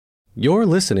You're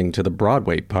listening to the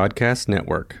Broadway Podcast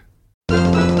Network.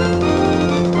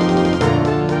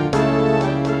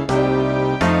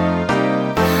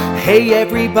 Hey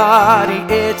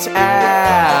everybody, it's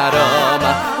Adam,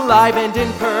 live and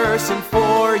in person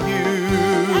for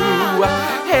you.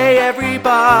 Hey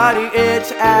everybody,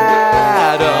 it's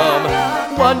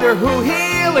Adam, wonder who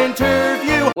he'll interview.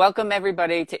 Welcome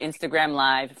everybody to Instagram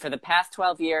Live. For the past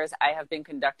 12 years, I have been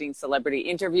conducting celebrity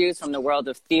interviews from the world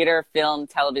of theater, film,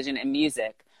 television, and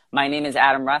music. My name is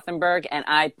Adam Rothenberg, and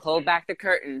I pull back the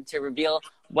curtain to reveal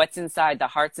what's inside the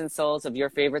hearts and souls of your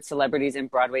favorite celebrities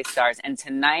and Broadway stars. And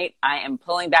tonight, I am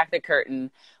pulling back the curtain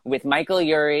with Michael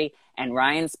Urie and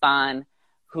Ryan Spahn,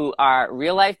 who are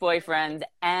real-life boyfriends,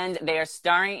 and they are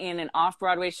starring in an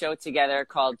off-Broadway show together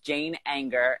called Jane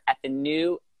Anger at the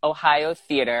New Ohio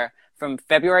Theater from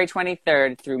February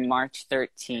 23rd through March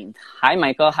 13th. Hi,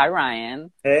 Michael. Hi,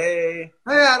 Ryan. Hey.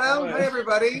 Hi, Adam. Hi,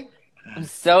 everybody. I'm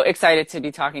so excited to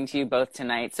be talking to you both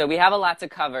tonight. So we have a lot to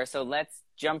cover, so let's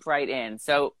jump right in.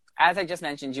 So as I just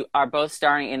mentioned, you are both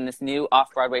starring in this new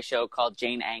off-Broadway show called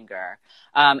Jane Anger.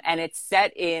 And it's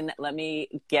set in, let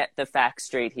me get the facts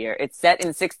straight here. It's set in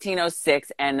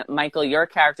 1606, and Michael, your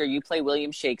character, you play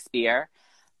William Shakespeare,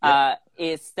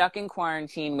 is stuck in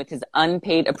quarantine with his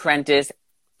unpaid apprentice,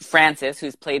 Francis,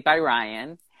 who's played by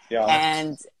Ryan. Yeah.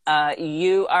 And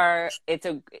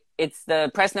it's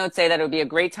the press notes say that it would be a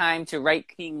great time to write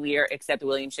King Lear, except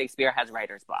William Shakespeare has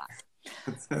writer's block.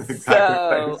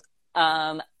 So,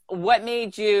 what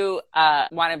made you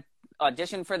want to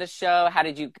audition for the show? How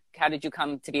did you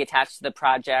come to be attached to the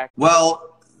project?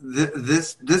 Well,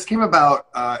 this came about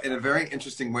in a very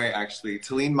interesting way, actually.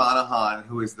 Talene Monahan,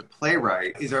 who is the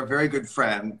playwright, is our very good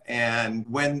friend. And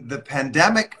when the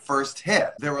pandemic first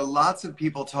hit, there were lots of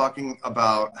people talking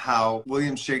about how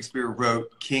William Shakespeare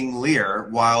wrote King Lear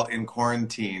while in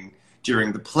quarantine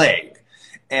during the plague.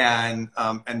 And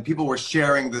people were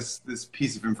sharing this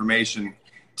piece of information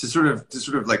to sort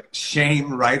of like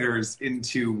shame writers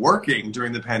into working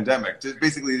during the pandemic, to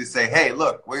basically to say, hey,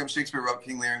 look, William Shakespeare wrote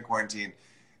King Lear in quarantine.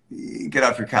 Get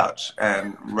off your couch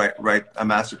and write a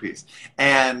masterpiece.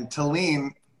 And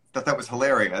Talene thought that was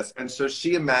hilarious, and so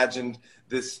she imagined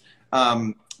this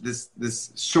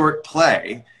short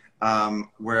play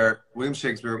where William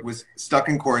Shakespeare was stuck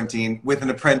in quarantine with an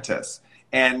apprentice.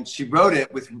 And she wrote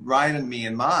it with Ryan and me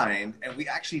in mind, and we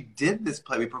actually did this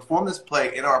play. We performed this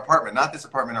play in our apartment, not this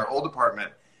apartment, our old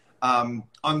apartment,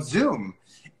 on Zoom.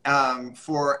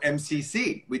 For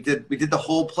MCC, we did the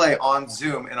whole play on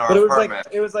Zoom in our apartment.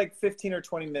 It was like 15 or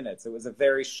 20 minutes. It was a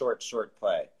very short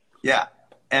play. Yeah,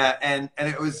 and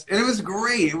it was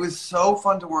great. It was so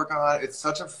fun to work on. It's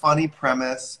such a funny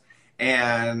premise,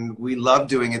 and we loved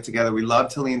doing it together. We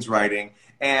loved Talene's writing,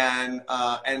 and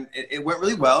it went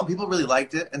really well. People really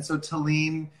liked it, and so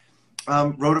Talene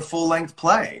wrote a full-length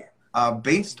play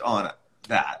based on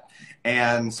that.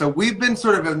 And so we've been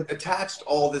sort of attached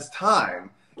all this time.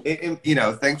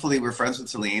 Thankfully we're friends with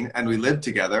Talene and we lived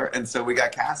together, and so we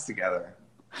got cast together.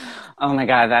 Oh my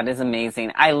God, that is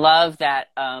amazing. I love that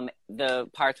the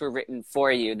parts were written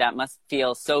for you. That must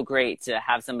feel so great to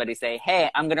have somebody say,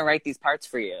 hey, I'm going to write these parts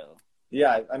for you.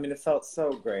 Yeah, I mean, it felt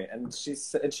so great. And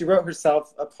she wrote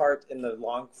herself a part in the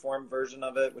long form version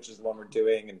of it, which is the one we're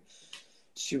doing. And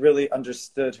she really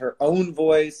understood her own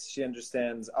voice. She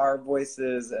understands our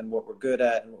voices and what we're good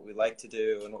at and what we like to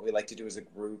do and what we like to do as a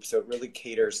group. So it really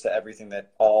caters to everything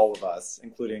that all of us,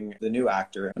 including the new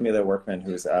actor, Amelia Workman,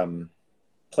 who's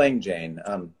playing Jane.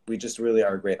 We just really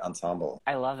are a great ensemble.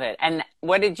 I love it. And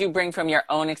what did you bring from your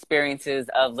own experiences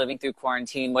of living through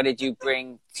quarantine? What did you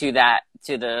bring to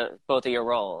both of your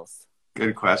roles?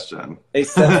 Good question. A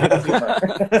sense of humor.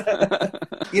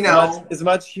 As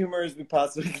much humor as we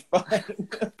possibly can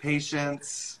find.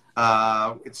 Patience.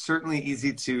 It's certainly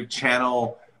easy to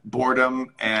channel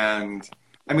boredom, and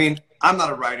I mean, I'm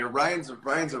not a writer. Ryan's a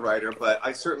writer, but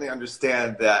I certainly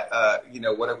understand that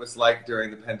what it was like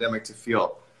during the pandemic to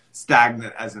feel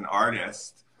stagnant as an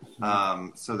artist.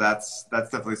 So that's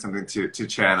definitely something to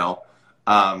channel.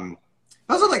 Also,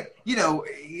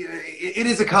 it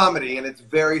is a comedy, and it's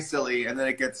very silly, and then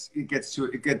it goes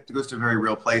to very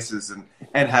real places,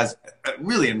 and has a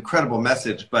really incredible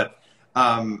message. But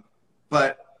the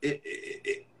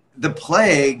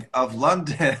plague of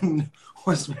London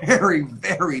was very,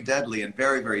 very deadly and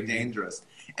very, very dangerous,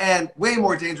 and way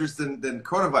more dangerous than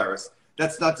coronavirus.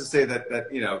 That's not to say that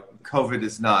COVID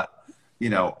is not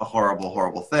a horrible,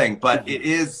 horrible thing. But it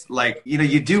is like,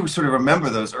 you do sort of remember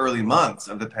those early months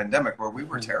of the pandemic where we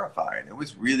were terrified. It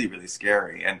was really, really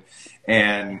scary. And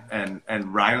Ryan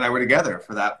and I were together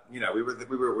for that. We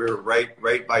were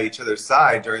right by each other's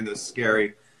side during those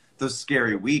scary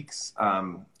weeks.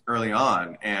 early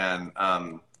on, and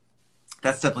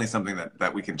that's definitely something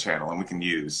that we can channel and we can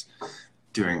use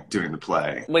doing the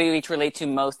play. What do you each relate to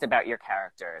most about your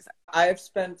characters? I've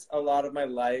spent a lot of my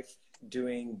life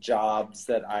doing jobs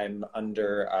that I'm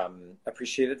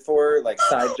appreciated for, like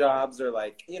side jobs, or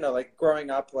like, you know, like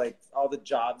growing up, like all the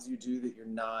jobs you do that you're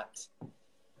not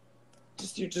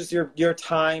just your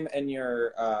time and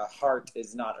your heart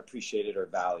is not appreciated or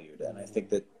valued. And I think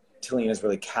that Talene has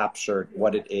really captured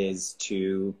what it is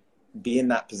to be in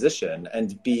that position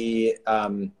and be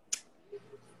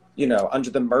you know, under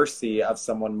the mercy of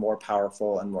someone more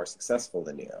powerful and more successful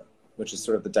than you, which is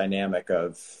sort of the dynamic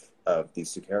of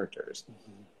these two characters.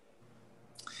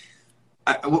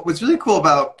 What's really cool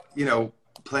about, you know,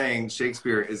 playing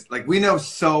Shakespeare is, like, we know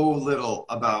so little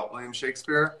about William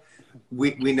Shakespeare.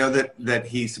 We know that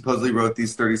he supposedly wrote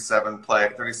these 37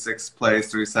 plays.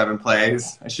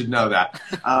 I should know that.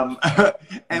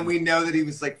 And we know that he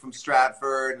was, like, from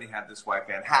Stratford, and he had this wife,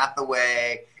 Anne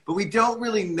Hathaway. But we don't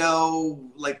really know,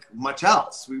 like, much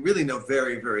else. We really know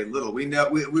very, very little. We know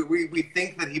we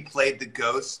think that he played the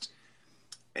ghost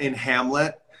in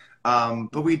Hamlet,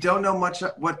 but we don't know much.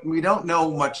 We don't know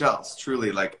much else,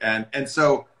 truly. Like, and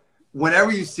so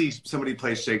whenever you see somebody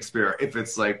play Shakespeare, if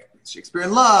it's like Shakespeare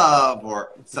in Love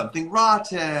or Something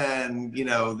Rotten, you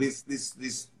know, these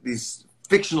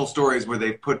fictional stories where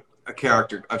they put a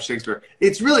character of Shakespeare,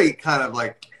 it's really kind of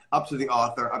like up to the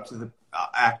author, up to the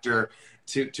actor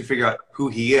to figure out who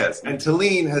he is. And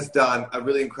Talene has done a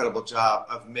really incredible job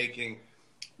of making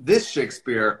this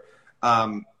Shakespeare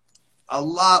a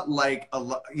lot like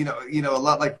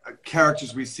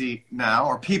characters we see now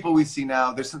or people we see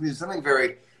now. There's something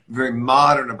very, very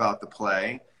modern about the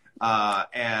play,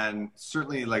 and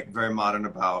certainly like very modern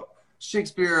about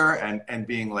Shakespeare and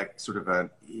being like sort of an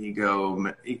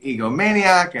egomaniac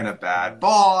and a bad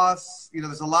boss. You know,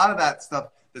 there's a lot of that stuff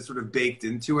that's sort of baked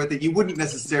into it that you wouldn't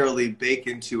necessarily bake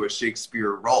into a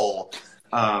Shakespeare role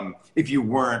if you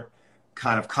weren't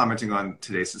kind of commenting on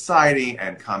today's society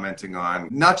and commenting on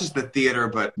not just the theater,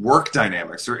 but work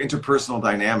dynamics or interpersonal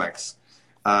dynamics.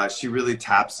 She really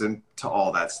taps into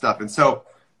all that stuff. And so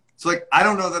like, I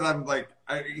don't know that I'm like,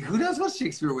 who knows what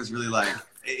Shakespeare was really like?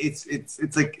 It's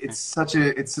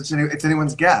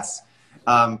anyone's guess.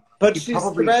 But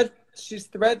she's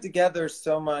thread together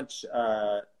so much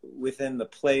within the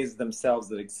plays themselves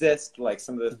that exist, like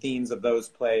some of the themes of those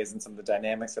plays and some of the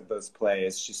dynamics of those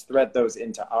plays. She's thread those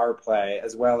into our play,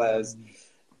 as well as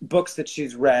books that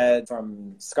she's read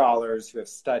from scholars who have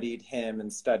studied him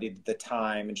and studied the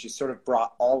time. And she's sort of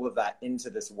brought all of that into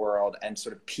this world and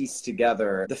sort of pieced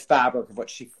together the fabric of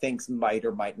what she thinks might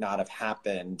or might not have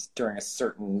happened during a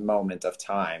certain moment of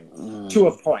time to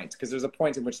a point, because there's a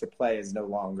point in which the play is no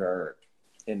longer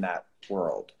in that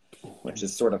world, which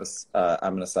is sort of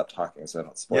I'm going to stop talking so I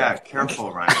don't spoil it.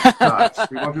 Careful, Ryan. Gosh,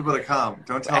 we want people to come.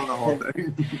 Don't tell them the whole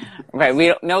thing.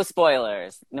 Right. No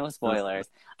spoilers.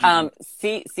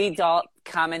 C. Dalt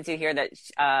commented here that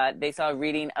they saw a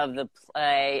reading of the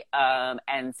play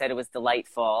and said it was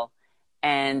delightful.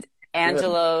 And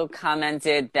Angelo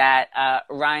commented that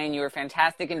Ryan, you were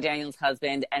fantastic in Daniel's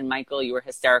Husband, and Michael, you were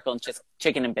hysterical in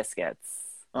Chicken and Biscuits.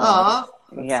 Aw.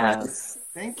 Yes.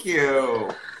 Thank you.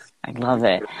 I love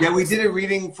it. Yeah, we did a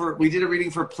reading for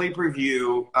Play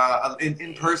Preview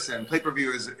in person. Play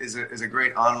Preview is a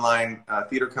great online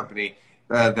theater company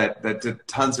that did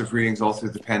tons of readings all through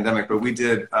the pandemic. But we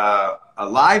did a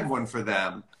live one for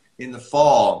them in the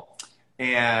fall,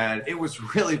 and it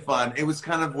was really fun. It was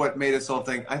kind of what made us all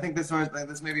think, I think this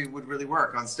maybe would really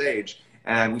work on stage,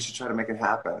 and we should try to make it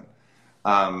happen.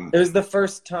 It was the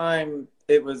first time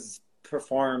it was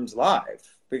performed live,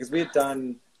 because we had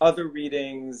done other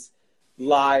readings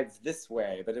live this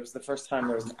way, but it was the first time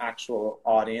there was an actual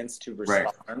audience to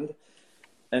respond. Right.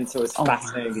 And so it's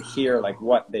fascinating to hear like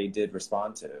what they did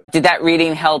respond to. Did that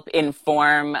reading help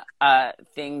inform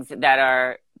things that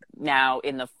are now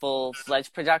in the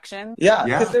full-fledged production? Yeah,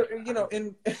 because you know,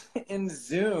 in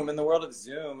Zoom, in the world of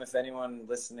Zoom, if anyone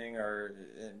listening or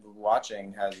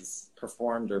watching has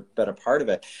performed or been a part of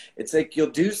it, it's like you'll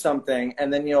do something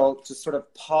and then you'll just sort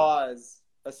of pause,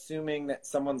 assuming that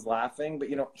someone's laughing, but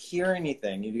you don't hear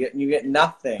anything. You get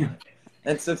nothing.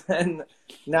 And so then,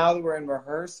 now that we're in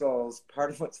rehearsals,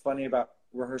 part of what's funny about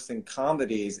rehearsing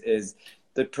comedies is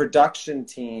the production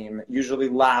team usually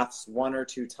laughs one or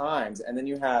two times, and then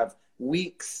you have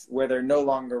weeks where they're no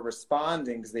longer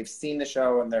responding because they've seen the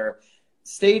show and they're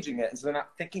staging it, and so they're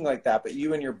not thinking like that, but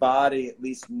you and your body at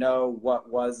least know what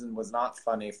was and was not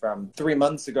funny from 3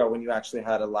 months ago when you actually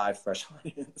had a live, fresh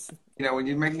audience. You know, when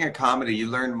you're making a comedy, you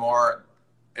learn more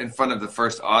in front of the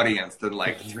first audience than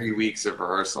like 3 weeks of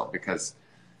rehearsal, because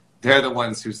They're the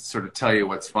ones who sort of tell you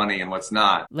what's funny and what's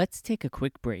not. Let's take a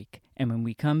quick break, and when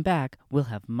we come back, we'll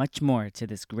have much more to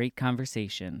this great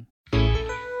conversation.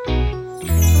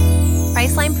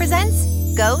 Priceline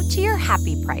presents Go to Your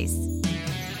Happy Price.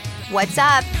 What's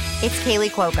up? It's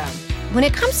Kaylee Cuoco. When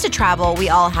it comes to travel, we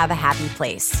all have a happy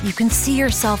place. You can see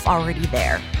yourself already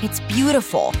there. It's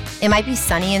beautiful. It might be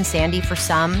sunny and sandy for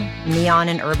some, neon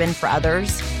and urban for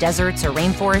others, deserts or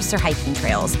rainforests or hiking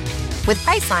trails. With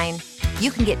Priceline, you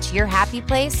can get to your happy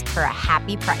place for a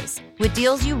happy price with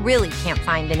deals you really can't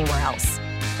find anywhere else.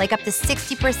 Like up to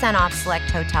 60% off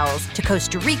select hotels to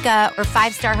Costa Rica or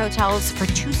 5-star hotels for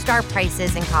 2-star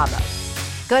prices in Cabo.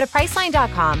 Go to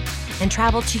Priceline.com and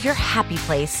travel to your happy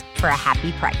place for a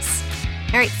happy price.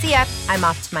 All right, see ya. I'm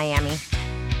off to Miami.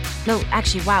 No,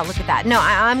 actually, wow, look at that. No,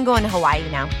 I'm going to Hawaii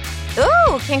now.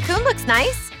 Ooh, Cancun looks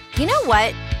nice. You know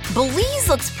what? Belize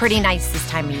looks pretty nice this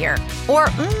time of year. Or,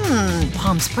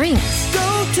 Palm Springs.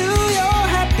 Go to your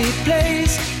happy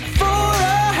place for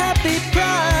a happy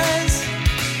price.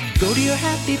 Go to your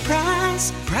happy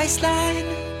price,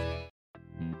 Priceline.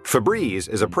 Febreze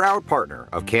is a proud partner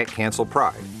of Can't Cancel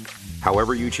Pride.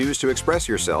 However you choose to express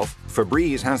yourself,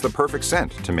 Febreze has the perfect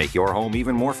scent to make your home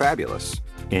even more fabulous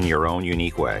in your own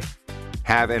unique way.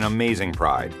 Have an amazing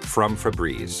Pride from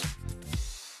Febreze.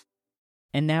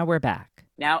 And now we're back.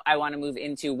 Now I want to move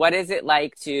into what is it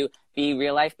like to be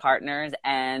real life partners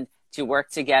and to work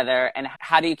together, and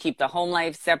how do you keep the home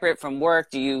life separate from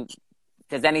work?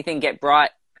 Does anything get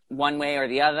brought one way or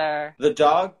the other? The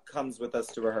dog comes with us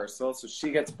to rehearsal, so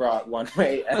she gets brought one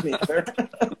way and the other.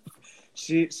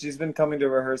 She's been coming to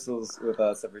rehearsals with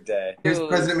us every day. Here's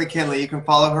President McKinley. You can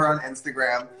follow her on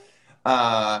Instagram.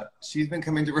 She's been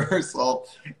coming to rehearsal,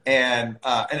 and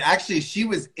actually she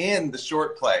was in the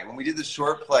short play. When we did the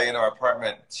short play in our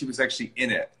apartment, she was actually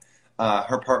in it.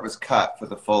 Her part was cut for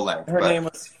the full length. Her name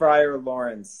was Friar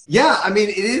Lawrence. Yeah, I mean,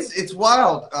 it's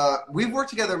wild. We've worked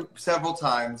together several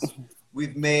times.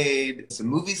 We've made some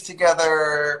movies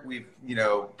together. We've,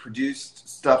 produced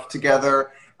stuff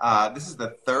together. This is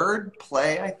the third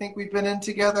play I think we've been in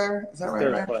together. Is that right?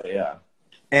 Third play, yeah.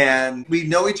 And we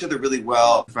know each other really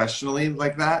well professionally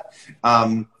like that.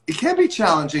 It can be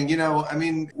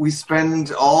challenging, we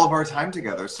spend all of our time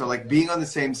together. So like being on the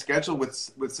same schedule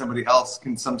with somebody else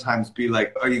can sometimes be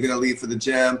like, are you going to leave for the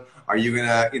gym? Are you going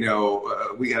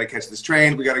to, we got to catch this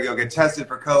train. We got to go get tested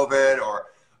for COVID or,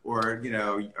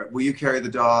 will you carry the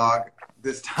dog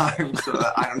this time so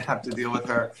that I don't have to deal with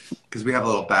her? Because we have a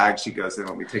little bag she goes in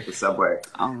when we take the subway.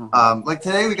 Like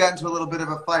today we got into a little bit of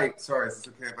a fight. Sorry, is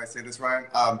this okay if I say this, Ryan?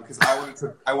 Because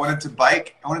I wanted to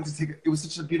bike. It was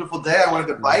such a beautiful day. I wanted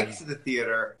to bike to the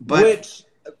theater. Which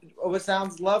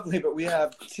sounds lovely, but we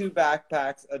have 2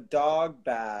 backpacks, a dog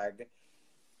bag,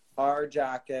 our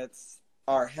jackets,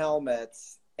 our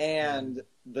helmets, and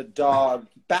the dog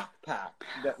backpack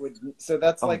so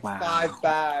that's like 5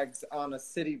 bags on a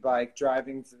city bike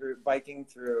biking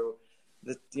through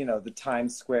the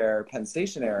Times Square Penn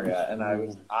Station area, and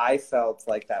I felt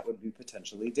like that would be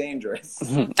potentially dangerous.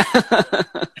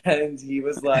 And he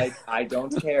was like, I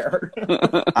don't care.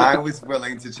 I was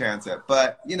willing to chance it,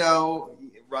 but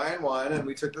Ryan won and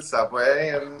we took the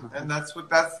subway, and that's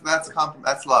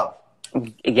love.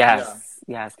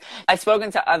 Yes. I've spoken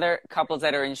to other couples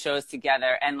that are in shows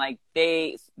together, and like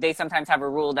they sometimes have a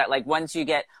rule that like once you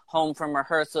get home from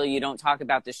rehearsal, you don't talk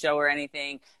about the show or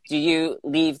anything.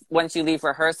 Once you leave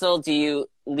rehearsal, do you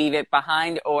leave it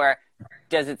behind, or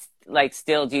does it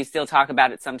do you still talk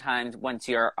about it sometimes once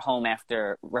you're home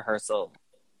after rehearsal?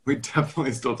 We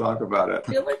definitely still talk about it.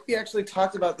 I feel like we actually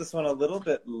talked about this one a little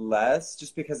bit less,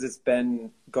 just because it's been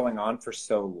going on for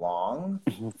so long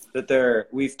that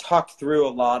we've talked through a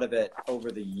lot of it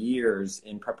over the years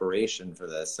in preparation for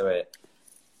this. So it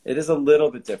is a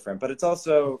little bit different, but it's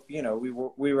also,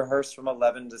 we rehearse from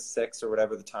 11 to 6 or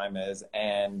whatever the time is,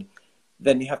 and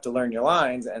then you have to learn your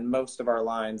lines, and most of our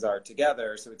lines are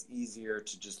together, so it's easier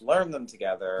to just learn them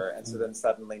together. And so then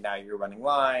suddenly now you're running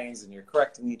lines and you're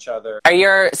correcting each other. Are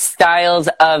your styles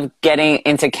of getting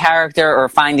into character or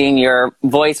finding your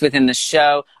voice within the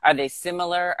show, are they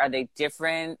similar? Are they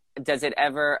different? Does it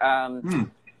ever,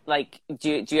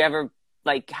 do you ever,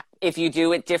 if you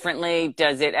do it differently,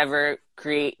 does it ever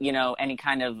create, any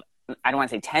kind of, I don't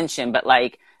want to say tension, but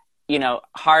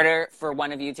harder for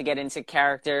one of you to get into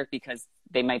character because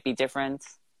they might be different?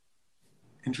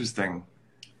 Interesting.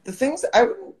 The things I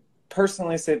would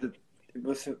personally say that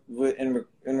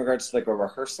in regards to like a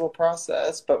rehearsal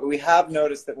process, but we have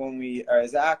noticed that when we are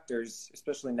as actors,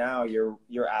 especially now,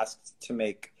 you're asked to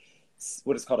make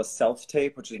what is called a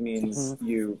self-tape, which means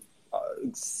you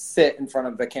sit in front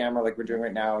of the camera like we're doing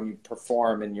right now, and you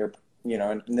perform, and you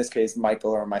know, in this case,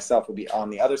 Michael or myself will be on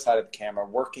the other side of the camera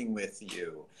working with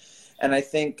you. And I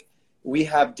think we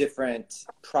have different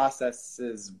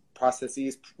processes.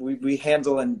 We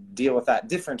handle and deal with that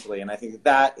differently. And I think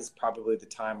that is probably the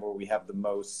time where we have the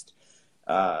most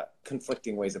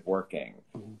conflicting ways of working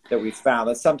that we've found.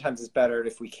 That sometimes it's better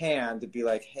if we can to be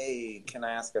like, hey, can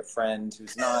I ask a friend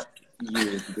who's not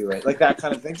you to do it? Like that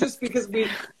kind of thing. Just because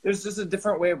there's just a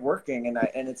different way of working,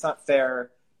 and it's not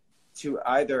fair to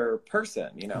either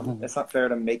person, you know. It's not fair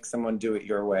to make someone do it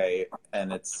your way,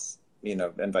 and it's, you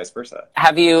know, and vice versa.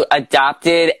 Have you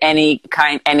adopted any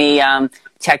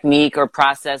technique or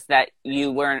process that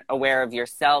you weren't aware of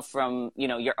yourself from, you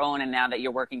know, your own, and now that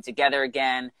you're working together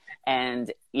again?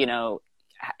 And, you know,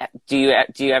 do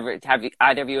you ever have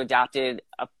either of you adopted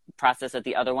a process that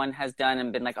the other one has done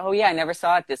and been like, oh yeah, I never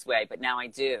saw it this way, but now I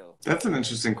do? That's an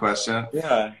interesting question.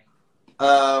 Yeah.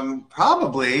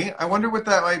 Probably. I wonder what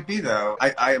that might be, though.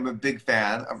 I am a big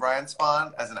fan of Ryan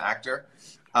Spahn as an actor.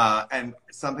 And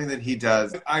something that he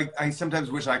does, I sometimes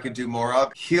wish I could do more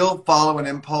of. He'll follow an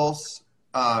impulse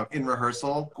in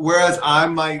rehearsal, whereas I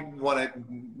might want to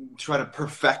try to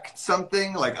perfect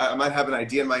something. Like I might have an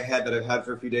idea in my head that I've had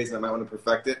for a few days and I might want to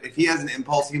perfect it. If he has an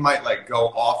impulse, he might like go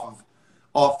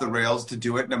off the rails to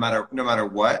do it no matter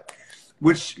what.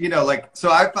 Which, you know, like,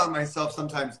 so I found myself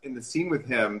sometimes in the scene with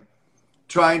him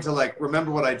trying to like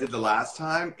remember what I did the last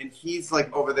time, and he's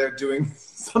like over there doing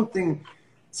something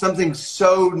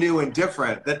so new and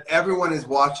different that everyone is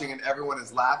watching and everyone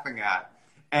is laughing at,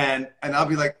 and I'll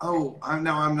be like, oh, I'm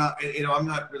not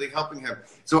really helping him.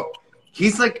 So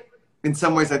he's like, in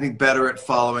some ways, I think better at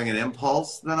following an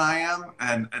impulse than I am,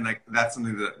 and like that's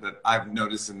something that I've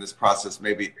noticed in this process.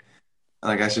 Maybe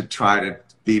like I should try to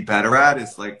be better at,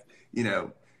 is like, you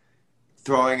know,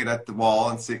 throwing it at the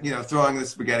wall and see, you know, throwing the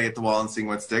spaghetti at the wall and seeing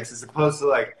what sticks, as opposed to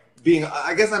like being,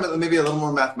 I guess I'm maybe a little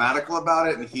more mathematical about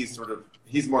it, and he's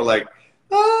more like,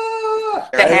 ah!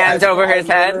 The hands over his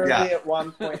head. Yeah. At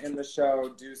one point in the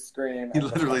show, do scream. He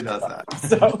literally does that.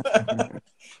 So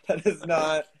that is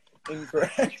not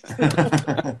incorrect.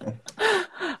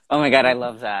 Oh my God, I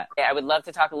love that. I would love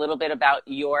to talk a little bit about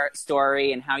your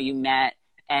story and how you met.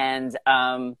 And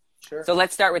sure. So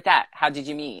let's start with that. How did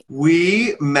you meet?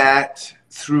 We met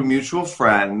through mutual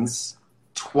friends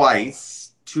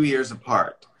twice, 2 years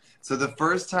apart. So the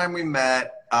first time we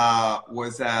met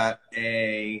was at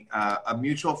a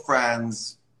mutual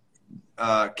friend's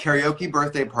karaoke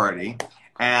birthday party,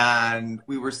 and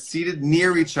we were seated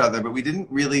near each other, but we didn't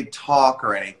really talk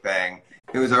or anything.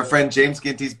 It was our friend James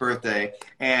Ginty's birthday,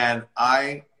 and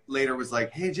I later was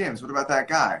like, hey, James, what about that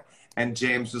guy? And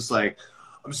James was like,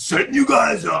 I'm setting you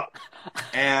guys up.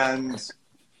 And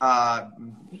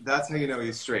that's how you know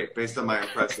he's straight. Based on my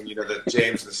impression, you know that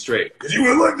James is straight, because you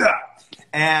went like that.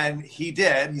 And he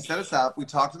did. He set us up. We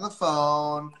talked on the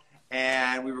phone,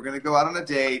 and we were going to go out on a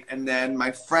date. And then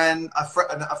my friend,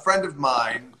 a friend of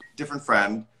mine, different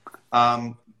friend,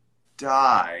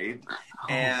 died.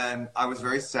 And I was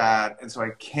very sad. And so I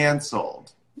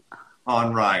canceled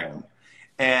on Ryan.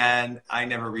 And I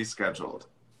never rescheduled.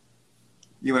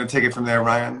 You want to take it from there,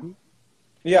 Ryan?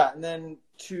 Yeah, and then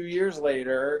 2 years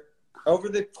later, over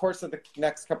the course of the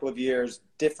next couple of years,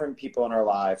 different people in our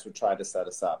lives would try to set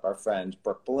us up. Our friend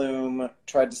Brooke Bloom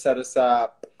tried to set us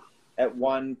up. At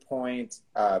one point,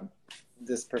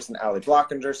 this person, Allie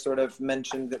Blockinger, sort of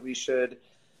mentioned that we should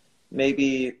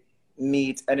maybe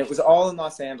meet, and it was all in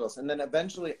Los Angeles. And then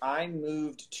eventually I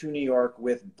moved to New York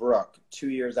with Brooke 2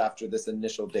 years after this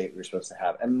initial date we were supposed to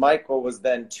have. And Michael was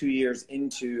then 2 years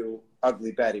into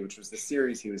Ugly Betty, which was the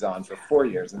series he was on for 4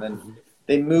 years. And then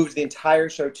they moved the entire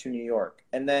show to New York.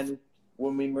 And then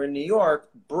when we were in New York,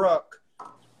 Brooke,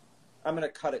 I'm going to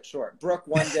cut it short. Brooke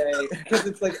one day, because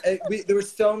it's like, there were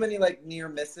so many like near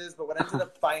misses, but what ended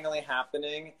up finally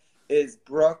happening is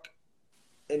Brooke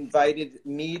invited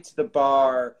me to the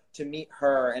bar to meet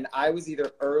her, and I was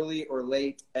either early or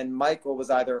late, and Michael was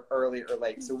either early or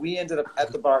late. So we ended up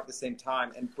at the bar at the same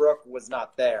time, and Brooke was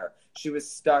not there. She was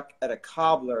stuck at a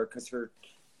cobbler because her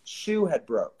shoe had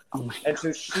broke. And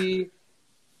so she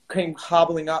came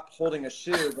hobbling up holding a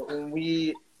shoe, but when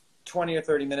we 20 or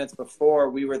 30 minutes before,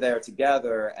 we were there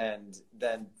together, and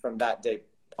then from that day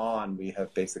on, we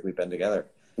have basically been together.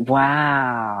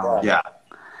 Wow. Yeah.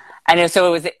 And so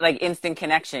it was like instant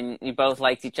connection. You both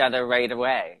liked each other right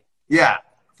away. Yeah,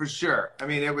 for sure. I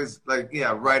mean, it was like,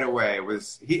 yeah, right away. It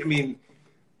was,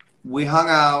 we hung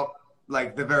out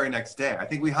like the very next day. I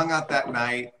think we hung out that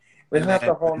night. We hung out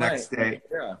the whole next night. Day.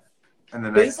 Yeah. And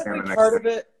the next day. Basically, part of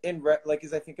it, like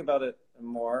as I think about it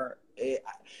more,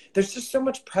 there's just so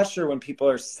much pressure when people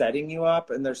are setting you up,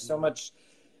 and there's so much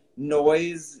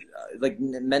noise, like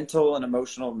mental and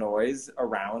emotional noise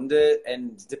around it.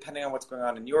 And depending on what's going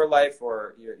on in your life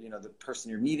or the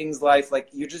person you're meeting's life, like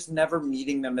you're just never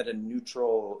meeting them in a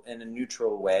neutral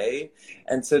way.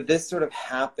 And so this sort of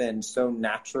happened so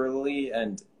naturally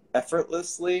and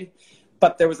effortlessly,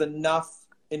 but there was enough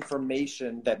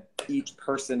information that each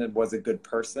person was a good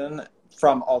person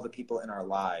from all the people in our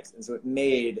lives. And so it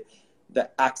made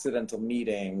the accidental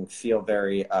meeting feel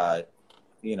very,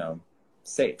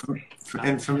 safe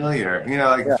and familiar.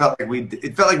 It felt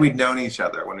like we'd known each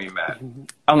other when we met.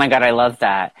 Oh my God, I love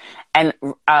that. And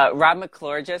Rob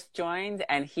McClure just joined,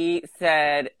 and he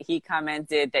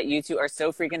commented that you two are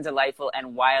so freaking delightful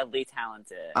and wildly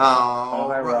talented. Oh,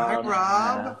 Rob.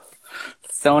 Yeah.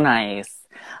 So nice.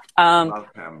 Love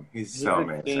him. He's so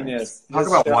amazing. Genius. Talk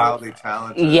about wildly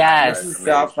talented. Yes.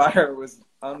 Sapphire was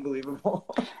unbelievable.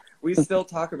 We still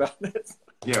talk about it.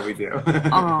 Yeah, we do.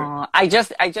 I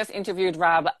just interviewed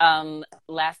Rob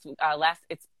last week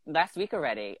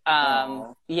already.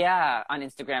 Yeah, on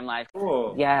Instagram Live.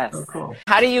 Cool. Yes. Oh, cool.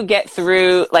 How do you get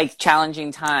through like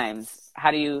challenging times? How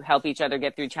do you help each other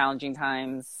get through challenging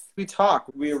times? We talk.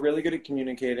 We are really good at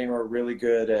communicating. We're really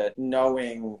good at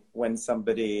knowing when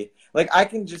somebody, like I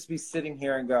can just be sitting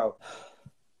here and go,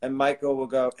 and Michael will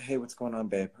go, "Hey, what's going on,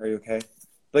 babe? Are you okay?"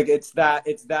 Like it's that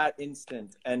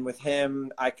instant. And with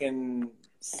him, I can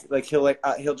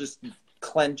he'll just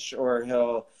clench or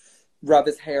he'll rub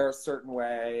his hair a certain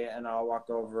way, and I'll walk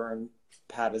over and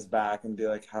pat his back and be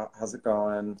like, how's it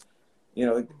going?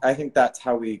 I think that's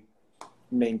how we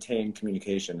maintain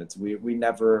communication. It's we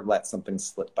never let something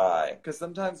slip by, because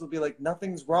sometimes we'll be like,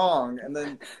 nothing's wrong, and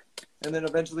then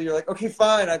eventually you're like, okay,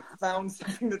 fine, I found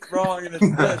something that's wrong, and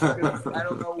it's this, because I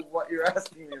don't know what you're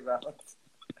asking me about.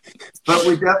 But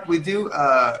we do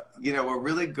we're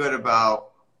really good about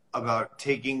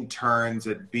taking turns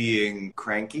at being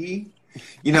cranky,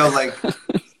 like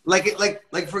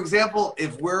for example,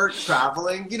 if we're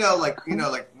traveling,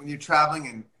 when you're traveling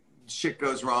and shit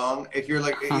goes wrong, if you're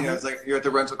like, it's like you're at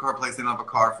the rental car place, they don't have a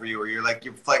car for you, or you're like,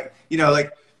 if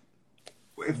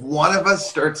one of us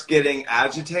starts getting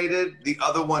agitated, the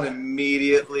other one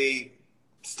immediately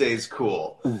stays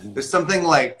cool. Mm-hmm. There's something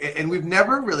like, and we've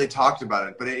never really talked about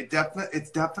it, but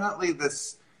it's definitely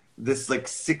this like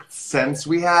sixth sense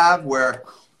we have, where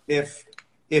if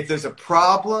there's a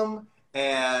problem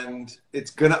and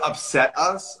it's gonna upset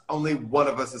us, only one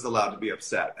of us is allowed to be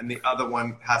upset, and the other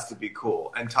one has to be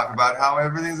cool and talk about how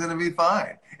everything's gonna be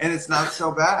fine and it's not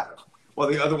so bad, while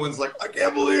the other one's like, I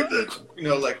can't believe this,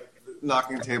 like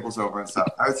knocking tables over and stuff.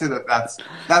 I would say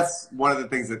that's one of the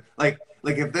things that like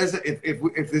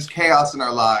if there's chaos in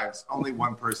our lives, only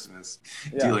one person is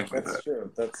dealing with it. That's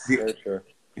true. That's very true.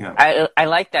 Yeah. I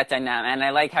like that dynamic, and I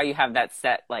like how you have that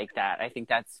set like that. I think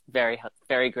that's very,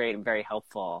 very great and very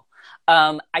helpful.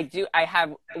 I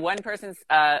have one person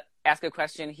ask a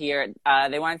question here.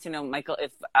 They wanted to know, Michael,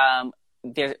 if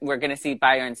we're going to see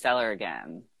buyer and seller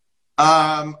again.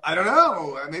 I don't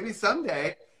know. Maybe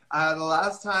someday. The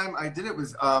last time I did it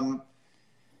was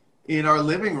in our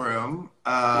living room.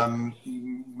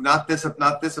 Not this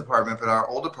apartment, but our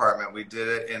old apartment. We did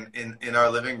it in our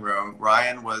living room.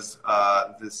 Ryan was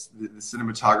the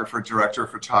cinematographer, director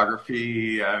of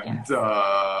photography, and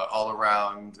all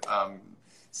around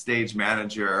stage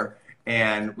manager.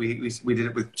 And we did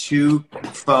it with 2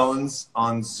 phones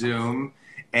on Zoom.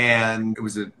 And it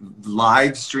was a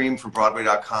live stream for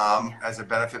Broadway.com as a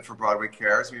benefit for Broadway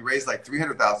Cares. We raised like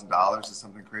 $300,000 or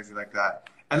something crazy like that.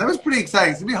 And that was pretty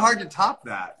exciting. It's gonna be hard to top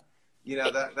that.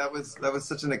 That was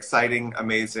such an exciting,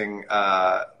 amazing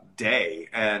day,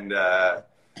 and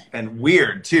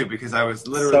weird too, because I was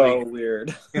literally so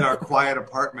weird in our quiet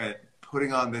apartment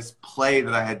putting on this play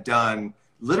that I had done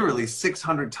literally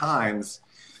 600 times,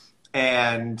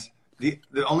 and the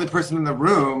only person in the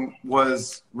room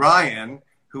was Ryan,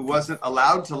 who wasn't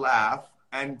allowed to laugh,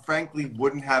 and frankly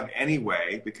wouldn't have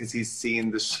anyway, because he's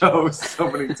seen the show so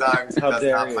many times. How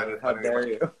dare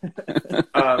you?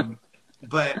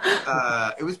 But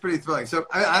it was pretty thrilling. So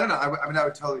I don't know. I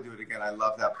would totally do it again. I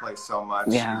love that play so much.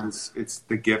 Yeah. It's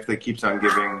the gift that keeps on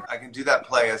giving. I can do that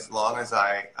play as long as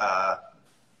I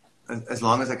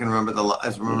can remember the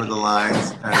lines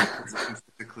and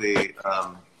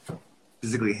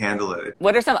physically handle it.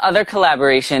 What are some other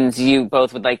collaborations you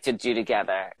both would like to do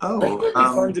together? It'd be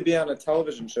fun to be on a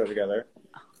television show together.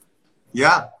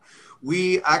 Yeah,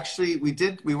 we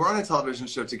were on a television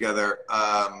show together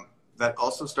that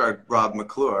also starred Rob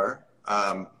McClure,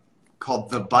 called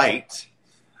The Bite.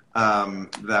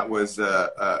 That was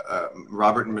a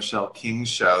Robert and Michelle King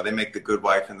show. They make The Good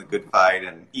Wife and The Good Fight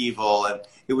and Evil, and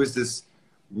it was this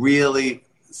really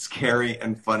scary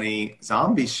and funny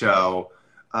zombie show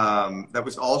that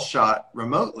was all shot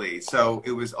remotely. So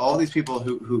it was all these people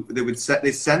who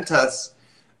they sent us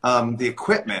the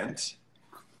equipment,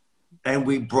 and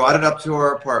we brought it up to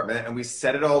our apartment and we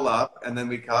set it all up, and then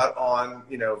we got on,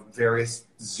 various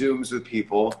Zooms with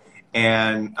people,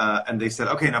 and they said,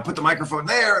 okay, now put the microphone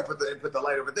there and put the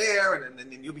light over there, and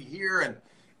then you'll be here,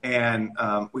 and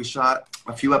we shot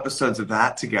a few episodes of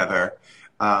that together.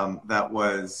 That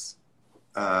was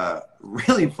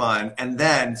really fun. And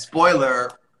then, spoiler,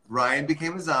 Ryan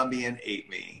became a zombie and ate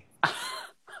me.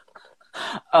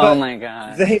 Oh my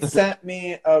God. They sent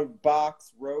me a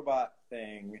box robot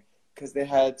thing because they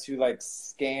had to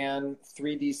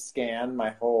 3D scan my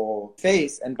whole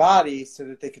face and body so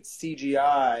that they could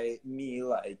CGI me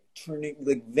turning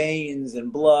veins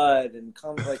and blood and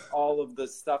all of the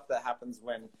stuff that happens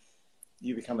when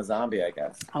you become a zombie, I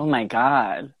guess. Oh my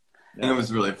God. And it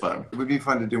was really fun. It would be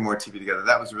fun to do more TV together.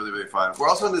 That was really, really fun. We're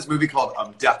also in this movie called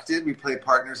Abducted. We play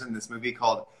partners in this movie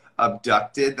called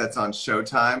Abducted that's on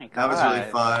Showtime. That was really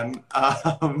fun.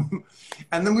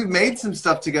 And then we've made some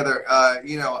stuff together.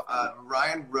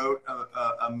 Ryan wrote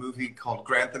a movie called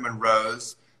Grantham and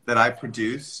Rose that I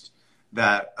produced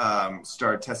that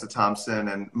starred Tessa Thompson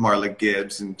and Marla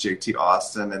Gibbs and J.T.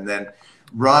 Austin. And then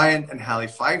Ryan and Hallie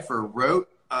Pfeiffer wrote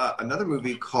another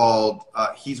movie called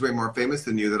He's Way More Famous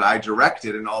Than You that I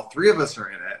directed, and all three of us are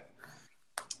in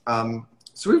it.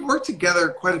 So we've worked together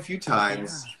quite a few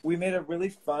times. Yeah. We made a really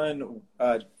fun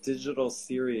digital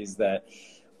series that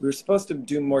we were supposed to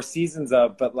do more seasons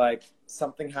of, but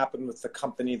something happened with the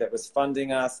company that was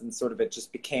funding us, and sort of it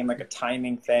just became a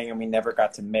timing thing, and we never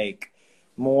got to make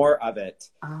more of it.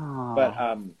 Oh. But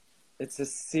it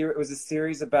was a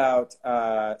series about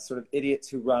sort of idiots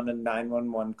who run a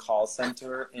 911 call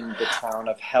center in the town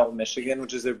of Hell, Michigan,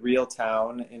 which is a real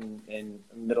town in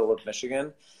the middle of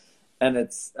Michigan. And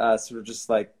it's sort of just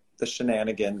the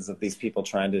shenanigans of these people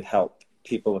trying to help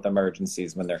people with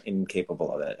emergencies when they're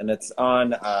incapable of it. And it's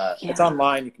on it's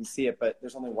online, you can see it, but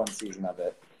there's only one season of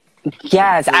it.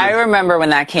 Yes, I remember when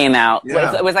that came out.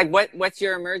 Yeah. It was what's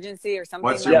your emergency or something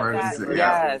What's like Your that? Emergency?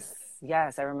 Yeah.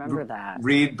 Yes, I remember that.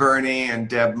 Reed Birney and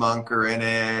Deb Monk are in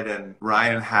it, and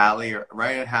Ryan and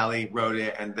Hallie wrote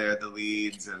it, and they're the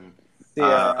leads. And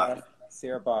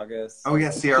Sierra Bogus. Oh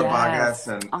yeah, Sierra Bogus,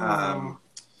 and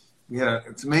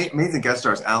it's amazing guest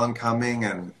stars. Alan Cumming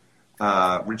and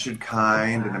Richard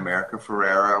Kind and America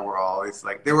Ferrera were always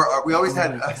we always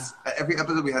had every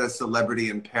episode we had a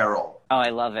celebrity in peril. Oh, I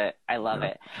love it.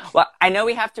 Well, I know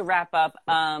we have to wrap up.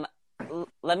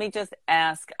 Let me just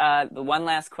ask the one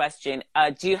last question.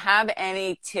 Do you have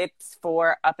any tips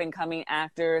for up-and-coming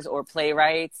actors or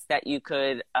playwrights that you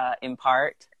could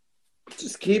impart?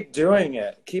 Just keep doing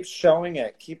it. Keep showing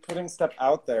it. Keep putting stuff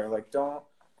out there. Don't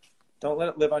let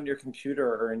it live on your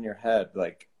computer or in your head.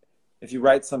 If you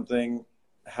write something,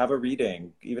 have a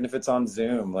reading, even if it's on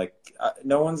Zoom.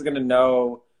 No one's going to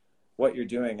know what you're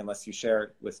doing unless you share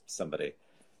it with somebody.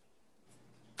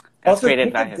 That's also, great pick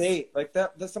advice. a date.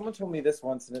 That someone told me this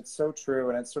once, and it's so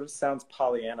true, and it sort of sounds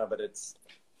Pollyanna, but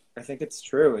I think it's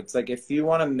true. It's if you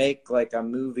want to make a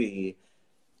movie,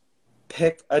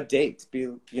 pick a date.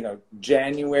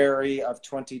 January of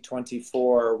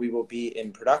 2024, we will be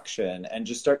in production, and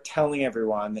just start telling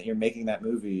everyone that you're making that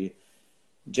movie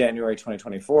January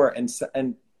 2024,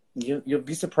 and you'll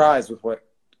be surprised with what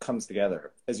comes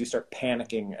together as you start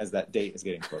panicking as that date is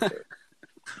getting closer.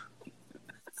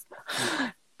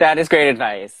 That is great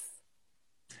advice.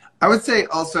 I would say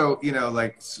also,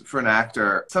 for an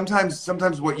actor,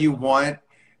 sometimes what you want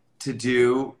to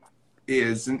do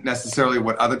isn't necessarily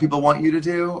what other people want you to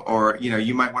do, or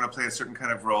you might want to play a certain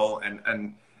kind of role,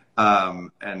 and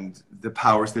the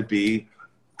powers that be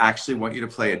actually want you to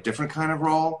play a different kind of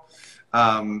role.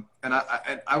 And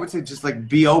I would say just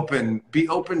be open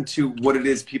to what it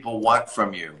is people want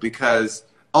from you, because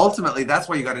ultimately that's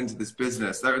why you got into this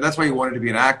business. That's why you wanted to be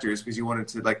an actor, is because you wanted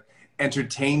to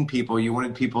entertain people. You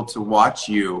wanted people to watch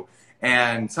you,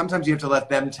 and sometimes you have to let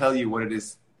them tell you what it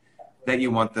is that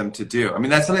you want them to do. I mean,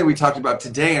 that's something we talked about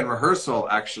today in rehearsal,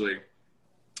 actually.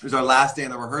 It was our last day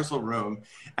in the rehearsal room,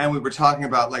 and we were talking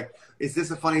about is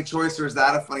this a funny choice or is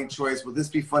that a funny choice? Will this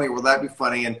be funny? Will that be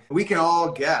funny? And we can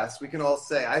all guess. We can all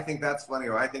say, I think that's funny,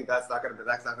 or I think that's not going to work.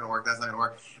 That's not going to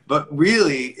work. But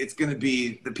really, it's going to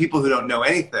be the people who don't know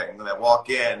anything that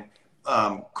walk in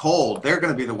cold. They're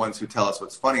going to be the ones who tell us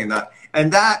what's funny and not.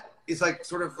 And that is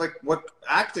sort of what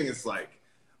acting is like.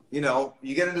 You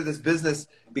get into this business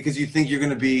because you think you're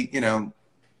going to be,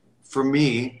 for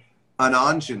me, an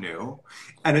ingenue,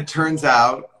 and it turns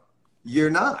out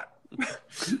you're not.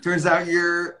 Turns out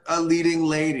you're a leading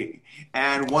lady.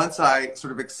 And once I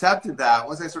sort of accepted,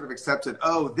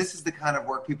 oh, this is the kind of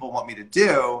work people want me to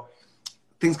do,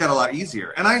 things got a lot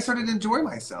easier. And I started to enjoy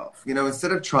myself,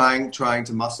 instead of trying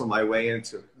to muscle my way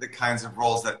into the kinds of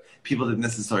roles that people didn't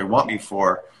necessarily want me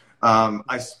for.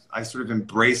 I sort of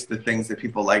embraced the things that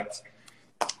people liked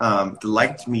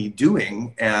me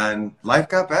doing, and life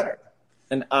got better.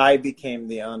 And I became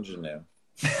the ingenue.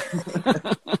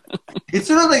 It's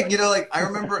sort of like I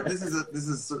remember, this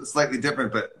is slightly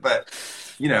different, but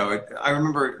I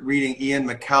remember reading Ian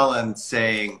McKellen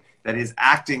saying that his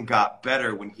acting got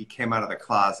better when he came out of the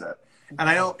closet. And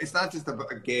I know it's not just a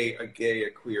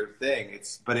queer thing.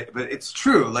 But it's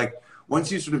true. Like,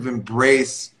 once you sort of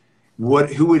embrace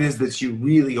who it is that you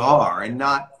really are, and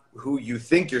not who you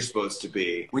think you're supposed to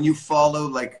be, when you follow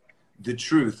like the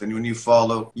truth, and when you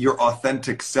follow your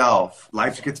authentic self,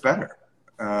 life gets better,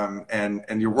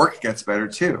 and your work gets better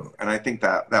too. And I think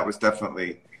that was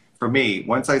definitely, for me,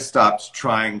 once I stopped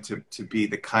trying to be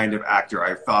the kind of actor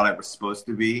I thought I was supposed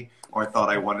to be, or I thought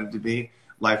I wanted to be,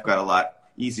 life got a lot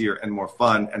easier and more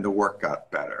fun, and the work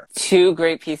got better. 2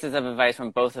 great pieces of advice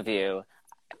from both of you.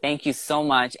 Thank you so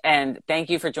much. And thank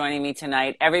you for joining me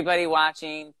tonight. Everybody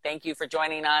watching, thank you for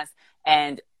joining us.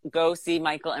 And go see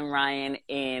Michael and Ryan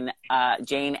in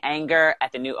Jane Anger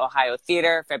at the New Ohio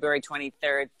Theater, February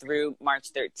 23rd through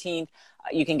March 13th.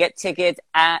 You can get tickets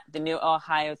at the New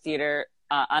Ohio Theater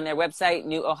on their website,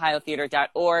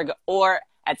 newohiotheater.org, or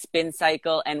at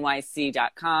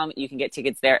spincyclenyc.com. You can get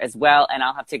tickets there as well. And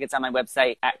I'll have tickets on my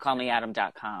website at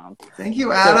callmeadam.com. Thank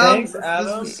you, Adam. Thanks, Adam.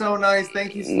 This was so nice.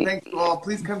 Thank you all.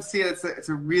 Please come see it. It's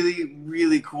a really,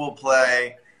 really cool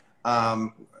play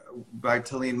by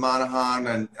Talene Monahan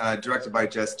and directed by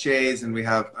Jess Chase. And we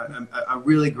have a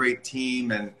really great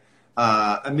team. And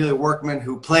Amelia Workman,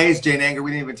 who plays Jane Anger. We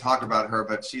didn't even talk about her,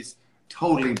 but she's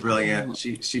totally brilliant.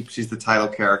 She's the title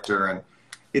character, and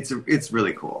it's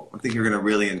really cool. I think you're going to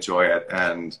really enjoy it,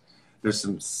 and there's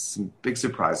some big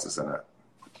surprises in it.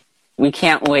 We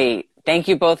can't wait. Thank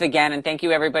you both again, and thank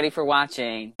you everybody for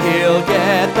watching. He'll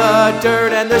get the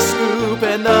dirt and the scoop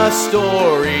and the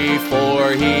story,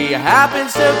 for he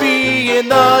happens to be in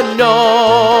the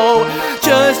know.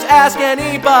 Just ask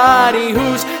anybody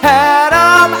who's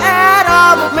Adam.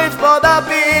 Adam lives for the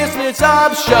business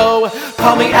of show.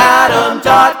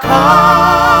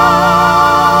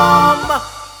 CallMeAdam.com.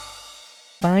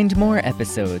 Find more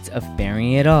episodes of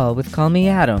Bearing It All with Call Me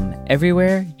Adam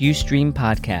everywhere you stream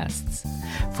podcasts.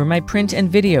 For my print and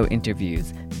video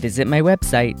interviews, visit my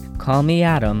website,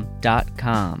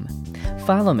 callmeadam.com.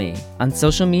 Follow me on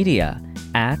social media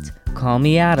at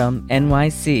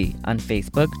callmeadamnyc on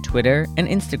Facebook, Twitter, and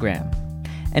Instagram.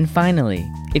 And finally,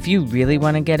 if you really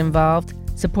want to get involved,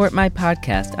 support my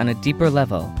podcast on a deeper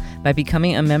level by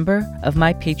becoming a member of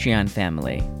my Patreon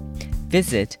family.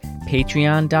 Visit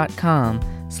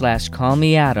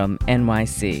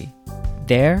patreon.com/callmeadamnyc.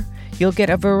 There, you'll get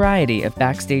a variety of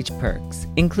backstage perks,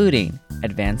 including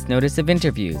advance notice of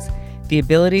interviews, the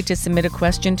ability to submit a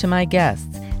question to my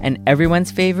guests, and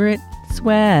everyone's favorite,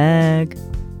 swag.